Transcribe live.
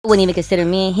Wouldn't even consider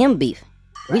me and him beef.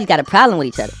 We just got a problem with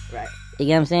each other. Right. You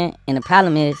get what I'm saying? And the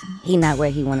problem is, he not where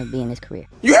he want to be in his career.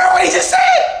 You heard what he just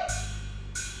said?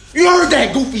 You heard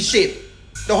that goofy shit.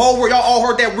 The whole world, y'all all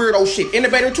heard that weirdo shit.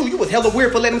 Innovator too, you was hella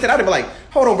weird for letting him say that. I'd be like,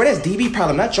 hold on, bro, that's DB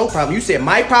problem, not your problem. You said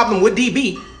my problem with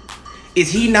DB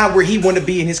is he not where he want to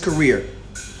be in his career.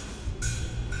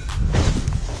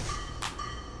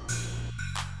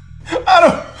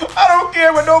 I don't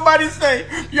care what nobody say.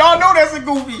 Y'all know that's a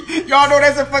goofy. Y'all know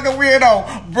that's a fucking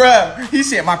weirdo. Bruh, he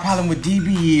said my problem with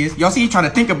DB is, y'all see he trying to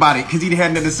think about it because he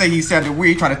had nothing to say. He sounded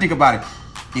weird. He trying to think about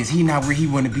it. Is he not where he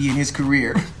want to be in his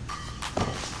career?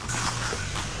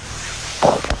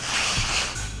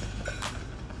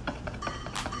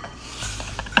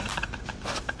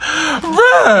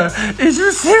 Bruh, is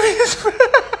you serious?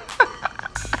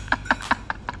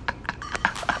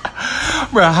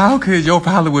 Bruh, how could your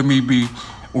problem with me be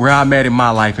where I'm at in my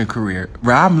life and career?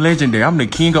 Bruh, I'm legendary. I'm the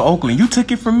king of Oakland. You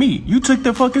took it from me. You took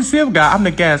the fucking sim guy. I'm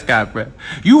the gas guy, bruh.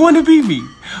 You want to be me.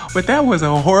 But that was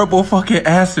a horrible fucking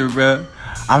answer, bruh.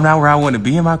 I'm not where I want to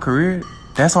be in my career.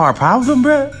 That's our problem,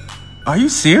 bruh. Are you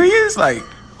serious? Like,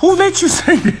 who let you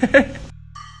say that?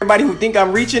 Everybody who think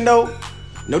I'm reaching, though,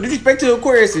 no disrespect to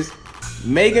Aquariuses,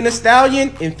 Megan Thee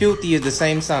Stallion and Philthy is the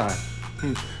same sign.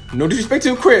 No disrespect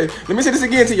to Aquarius. Let me say this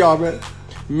again to y'all, bruh.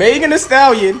 Megan Thee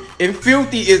Stallion and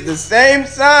Philthy is the same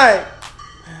sign.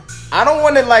 I don't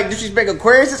want to like disrespect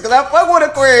Aquariuses because I fuck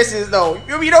with Aquariuses though. You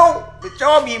feel me though? But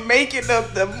y'all be making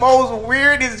up the most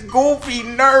weirdest, goofy,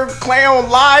 nerd, clown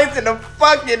lies in the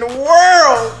fucking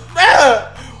world.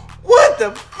 What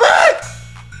the fuck?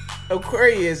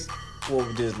 Aquarius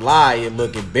will just lie and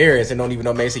look embarrassed and don't even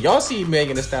know. Man, so y'all see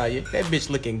Megan Thee Stallion? That bitch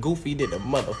looking goofy than a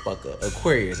motherfucker.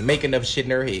 Aquarius making up shit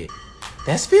in her head.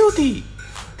 That's Philthy.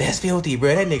 That's Philthy,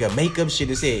 bro. That nigga make up shit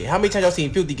his head. How many times y'all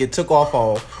seen Philthy get took off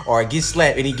on or get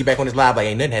slapped and he get back on his live like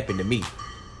ain't nothing happened to me?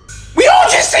 We all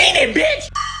just seen it, bitch!